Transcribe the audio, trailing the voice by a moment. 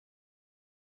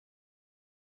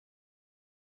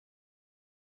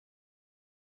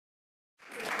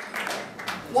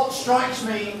What strikes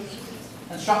me,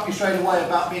 and struck me straight away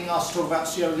about being asked to talk about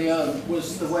Sierra Leone,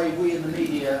 was the way we in the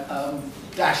media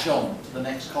dash on to the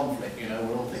next conflict. You know,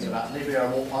 we're all thinking about Libya, I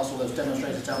walk past all those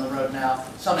demonstrators down the road now,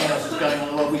 something else is going on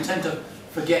in the world. We tend to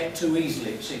forget too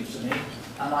easily, it seems to me.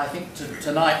 And I think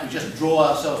tonight we just draw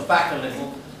ourselves back a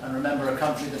little and remember a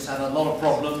country that's had a lot of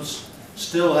problems,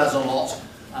 still has a lot,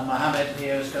 and Mohamed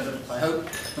here is going to, I hope,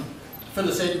 fill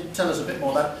us in, tell us a bit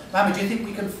more about it. Mohamed, do you think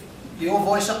we can your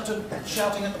voice up to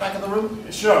shouting at the back of the room?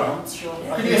 Sure.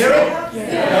 Can you hear it?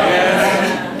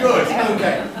 Yeah. Good.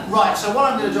 Okay. Right. So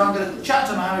what I'm going to do, I'm going to chat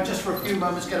to Mohamed just for a few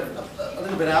moments, get a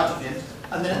little bit out of him,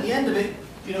 and then at the end of it,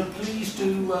 you know, please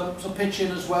do some pitch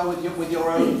in as well with your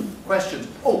own questions.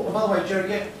 Oh, and by the way,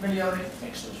 Jerry, Millione,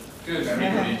 excellent. Good.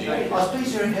 I was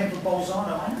pleased hearing him from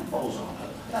Bolzano. I know Bolzano.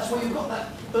 That's where you've got that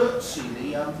Ötzi,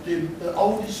 the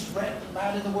oldest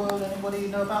man in the world. Anybody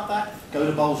know about that? Go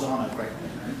to Bolzano, great.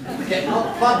 We're getting a lot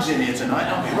of plugs in here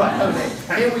tonight, aren't we? Right,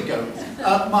 okay, here we go.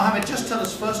 Mohamed, just tell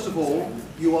us, first of all,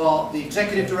 you are the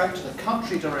Executive Director, the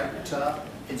Country Director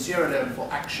in Sierra Leone for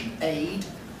ActionAid.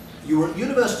 You were at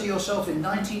university yourself in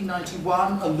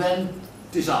 1991, and then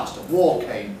disaster, war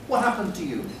came. What happened to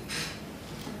you?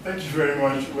 Thank you very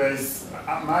much.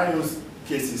 My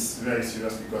case is very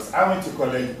serious because I went to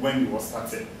college when it was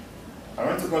started. I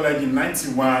went to college in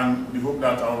 91, we hoped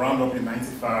that I'll round up in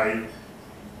 95,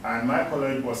 and my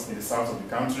college was in the south of the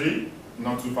country,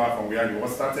 not too far from where the war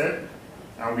started,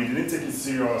 and we didn't take it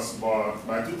serious, but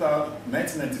by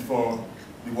 1994,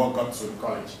 the war got to the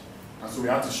college, and so we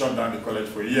had to shut down the college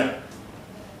for a year.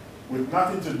 With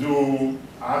nothing to do,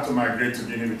 I had to migrate to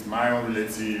Guinea with my own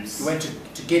relatives. You went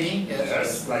to Guinea?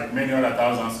 Yes, like many other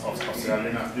thousands of Sierra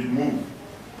Leoneans did move.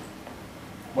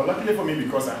 But luckily for me,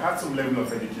 because I had some level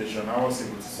of education, I was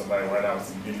able to survive while I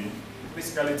was in Guinea,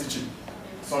 basically teaching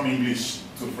some English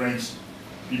to French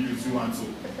people who want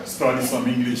to study some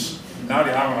English. Now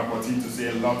they have an opportunity to see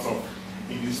a lot of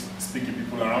English-speaking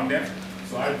people around them.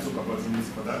 So I took opportunities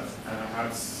for that, and I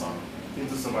had something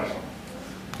to survive on.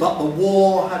 But the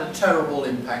war had a terrible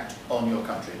impact on your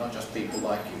country, not just people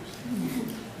like you.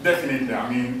 Definitely. I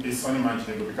mean, it's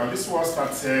unimaginable because this war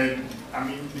started, I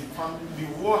mean, the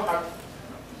war had,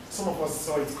 some of us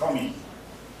saw it coming.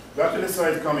 We actually saw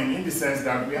it coming in the sense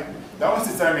that that was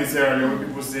the time in Sierra Leone when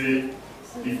people say,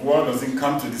 if war doesn't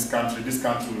come to this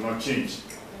country will not change.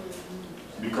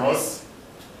 Because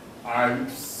I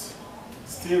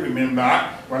still remember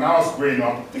when I was growing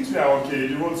up, things were okay,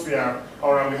 the roads were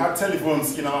alright, we had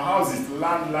telephones in our houses,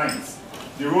 landlines.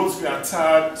 The roads were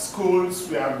tarred, schools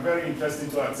were very interesting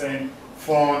to attend,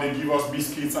 fun, they give us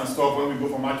biscuits and stuff when we go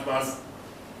for match pass.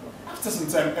 After some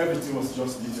time, everything was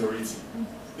just deteriorating.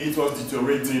 It was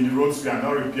deteriorating, the roads were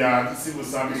not repaired, civil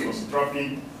service was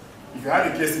dropping. If you had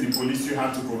a case in the police, you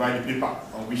had to provide a paper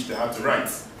on which they had to write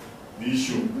the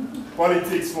issue.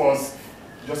 Politics was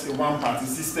just a one-party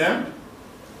system.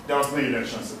 There was no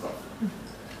elections at all.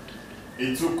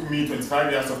 It took me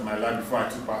 25 years of my life before I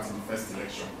took part in the first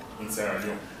election in Sierra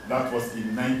Leone. That was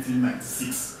in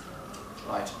 1996.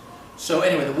 Right. So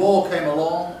anyway, the war came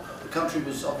along. The country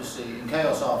was obviously in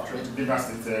chaos after it.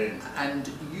 Devastated. And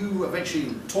you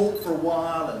eventually taught for a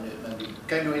while and you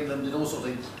came to England and all sorts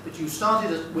of things. But you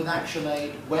started with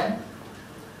ActionAid when?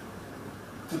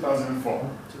 2004.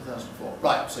 2004.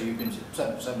 Right, so you've been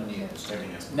 7 years. 7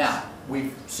 years. Now,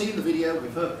 we've seen the video,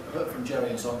 we've heard from Jerry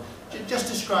and so on. Just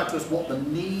describe to us what the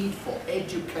need for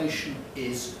education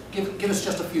is. Give us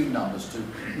just a few numbers to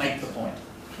make the point.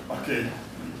 Okay,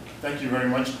 thank you very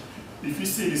much. If you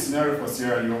see the scenario for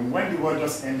Sierra Leone, when the war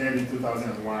just ended in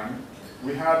 2001,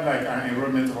 we had like an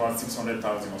enrollment of about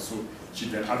 600,000 or so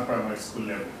children at primary school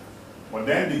level. But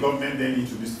then the government then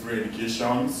introduced free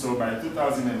education, so by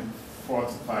 2004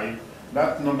 to 5,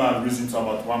 that number had risen to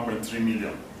about 1.3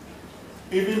 million.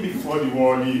 Even before the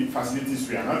war, the facilities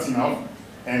were not enough,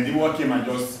 and the war came and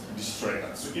just destroyed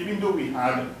that. So even though we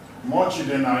had more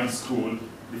children now in school,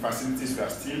 the facilities were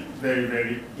still very,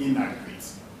 very inadequate.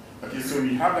 Okay, so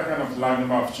we have that kind of large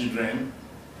number of children.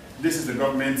 This is the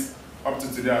government up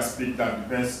to today I speak that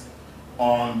depends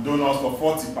on donors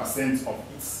for 40% of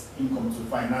its income to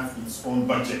finance its own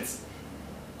budget.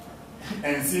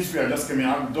 And since we are just coming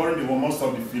out, during the war, most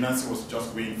of the financing was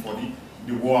just going for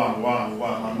the war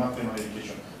and nothing on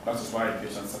education. That is why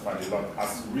education suffered a lot.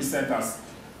 As recent as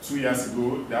 2 years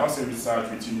ago, there was a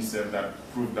research with UNICEF that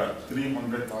proved that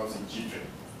 300,000 children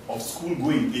of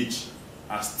school-going age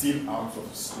are still out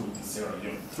of school in Sierra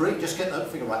Leone. Just get that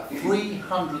figure right.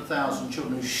 300,000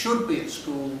 children who should be at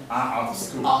school are out of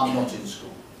school. Are not in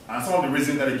school. And some of the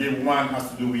reasons that they gave, one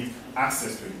has to do with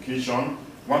access to education,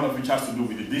 one of which has to do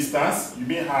with the distance. You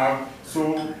may have,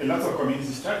 so a lot of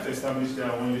communities try to establish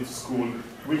their own little school,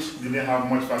 which didn't have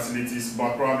much facilities,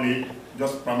 but probably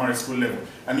just primary school level.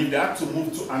 And if they had to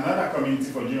move to another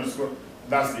community for junior school,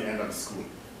 that's the end of the school.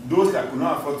 Those that could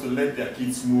not afford to let their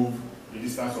kids move a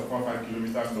distance of 4 or 5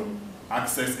 kilometers to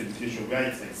access education where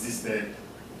it existed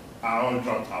are all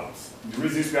dropped out. The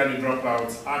reasons why they dropped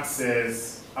out: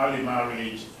 access, early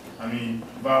marriage,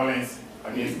 violence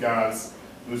against girls,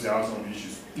 those are some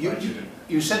issues.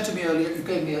 You said to me earlier, you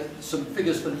gave me some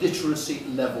figures for literacy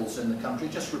levels in the country.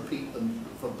 Just repeat them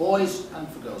for boys and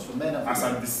for girls, for men and for women.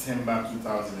 As of December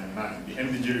 2009, the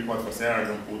MDG report for Sierra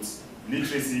Leone puts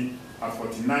literacy at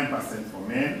 49% for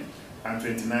men and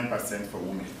 29% for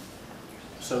women.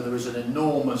 So there is an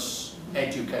enormous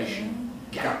education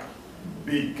gap.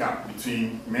 Big gap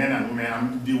between men and women.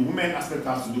 And the women aspect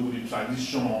has to do with the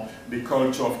tradition, the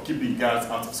culture of keeping girls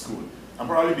out of school. And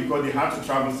probably because they had to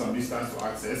travel some distance to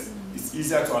access, it's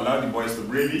easier to allow the boys to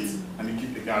brave it and they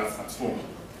keep the girls at home.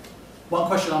 One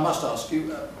question I must ask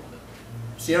you,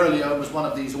 Sierra Leone was one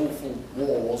of these awful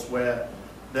wars where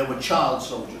there were child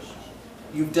soldiers.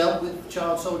 You've dealt with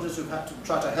child soldiers who've had to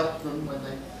try to help them when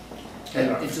they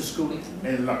came into schooling?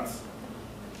 A lot.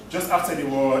 Just after the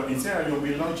war, in Sierra Leone,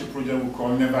 we launched a project we call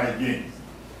Never Again.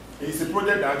 It's a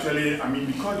project that actually,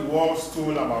 because the war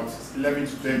stole about 11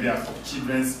 to 12 years of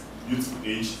children's youthful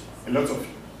age, a lot of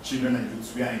children and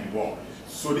youths were in the war.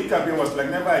 So the campaign was like,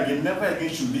 never again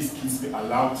should these kids be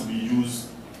allowed to be used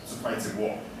to fight a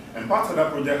war. And part of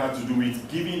that project had to do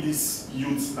with giving these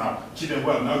youths now, children who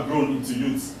have now grown into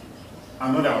youths,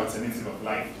 another alternative of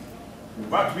life.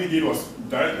 What we did was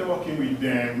directly working with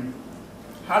them,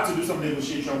 had to do some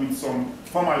negotiation with some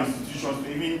formal institutions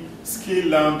to even scale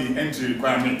down the entry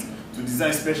requirement to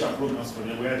design special programs for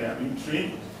them where they are being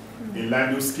trained in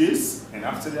livelihood skills, and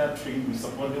after they are trained, we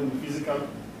support them with physical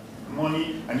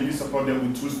money and even support them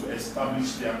with tools to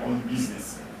establish their own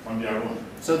business on their own.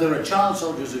 So there are child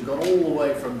soldiers who've gone all the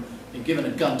way from being given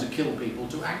a gun to kill people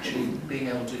to actually being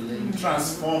able to live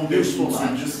transform them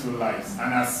into useful lives.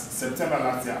 And as September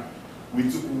last year, we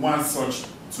took one such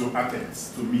to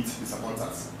Athens to meet the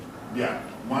supporters. Yeah,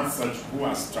 one such who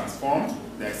has transformed.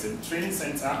 There's a training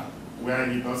center where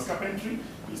he does carpentry.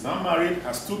 He's now married,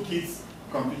 has 2 kids,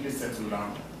 completely settled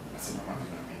down as a normal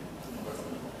human being.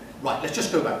 Right, let's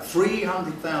just go back.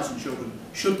 300,000 children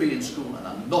should be in school and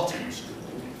are not in school.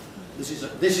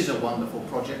 This is a wonderful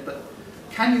project, but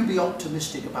can you be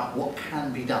optimistic about what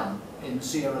can be done in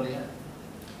Sierra Leone?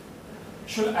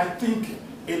 Sure, I think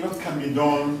a lot can be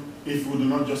done if we do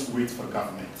not just wait for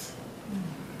government.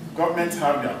 Governments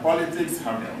have their politics,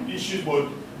 have their own issues, but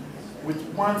with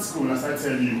one school, as I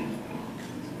tell you,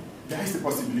 there is the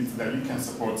possibility that you can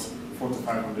support 400 to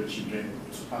 500 children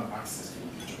to have access to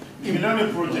education. The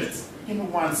Millione project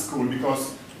in one school,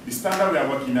 because the standard we are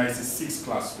working now is a 6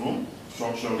 classroom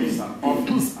structure with an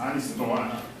office and a store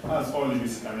and has all the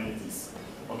basic amenities.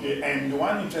 Okay, and the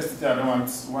one interested I don't want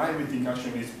why we think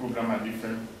ActionAid's program are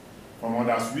different from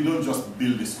others. We don't just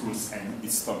build the schools and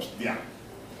it stops there.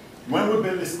 When we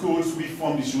build the schools, we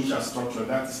form the social structure.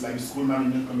 That is like the school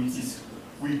management committees.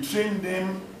 We train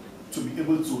them to be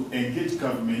able to engage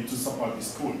government to support the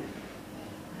school.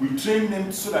 We train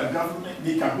them so that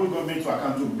they can hold government to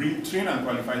account to bring train and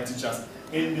qualified teachers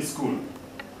in the school.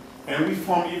 And we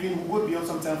form we go beyond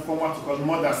sometimes form what we call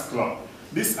Mothers Club.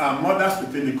 These are mothers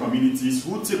within the communities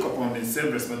who take upon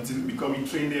themselves responsibility because we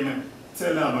train them and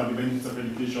tell them about the benefits of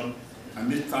education,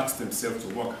 and they task themselves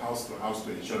to work house to house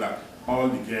to ensure that all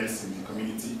the girls in the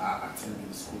community are attending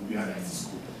the school, where there is a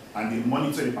school. And they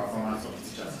monitor the performance of the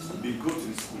teachers. So they go to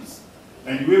the schools.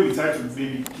 And the way we try to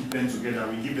maybe keep them together,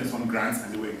 we give them some grants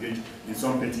and they will engage in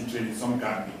some petty training, some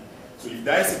gardening. So if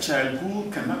there is a child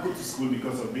who cannot go to school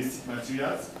because of basic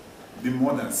materials, the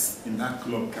mothers in that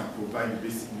club can provide the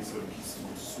basic needs for the kids to go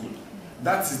to school.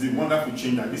 That is the wonderful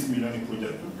change that this Millione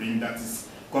project will bring. That is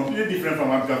completely different from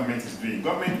what government is doing.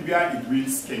 Government, where it will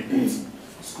scapegoat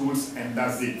schools and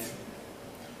that's it.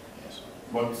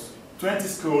 But 20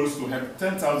 schools to have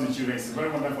 10,000 children is a very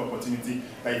wonderful opportunity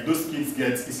that if those kids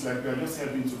get, it's like we are just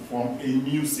helping to form a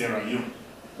new Sierra Leone.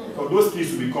 Because those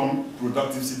kids will become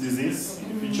productive citizens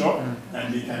in the future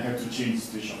and they can help to change the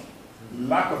situation.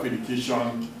 Lack of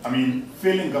education,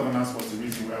 failing governance was the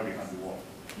reason why we had the war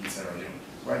in Sierra Leone,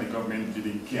 why the government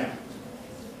didn't care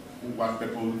what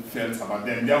people felt about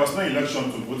them. There was no election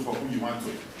to vote for who you want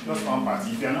to, just one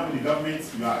party. If you are not in the government,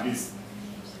 you are against.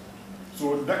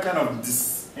 So that kind of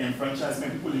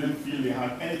disenfranchisement, people didn't feel they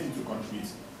had anything to contribute,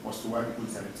 was to why people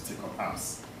decided to take up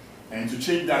arms. And to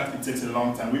change that, it takes a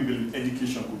long time. We believe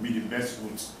education could be the best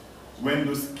route. When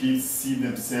those kids see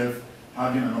themselves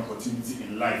having an opportunity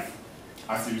in life,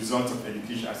 as a result of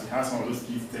education, as you have some of those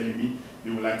kids telling me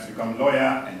they would like to become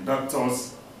lawyers and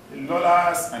doctors. The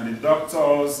lawyers and the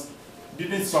doctors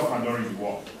didn't suffer during the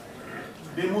war.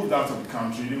 They moved out of the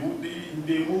country,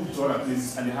 they moved to other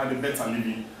places, and they had a better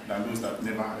living than those that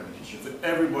never had education. So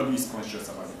everybody is conscious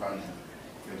about the value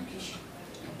of education.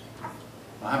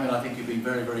 Mohamed, I think you've been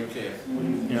very, very clear.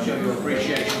 You show your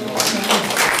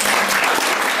appreciation.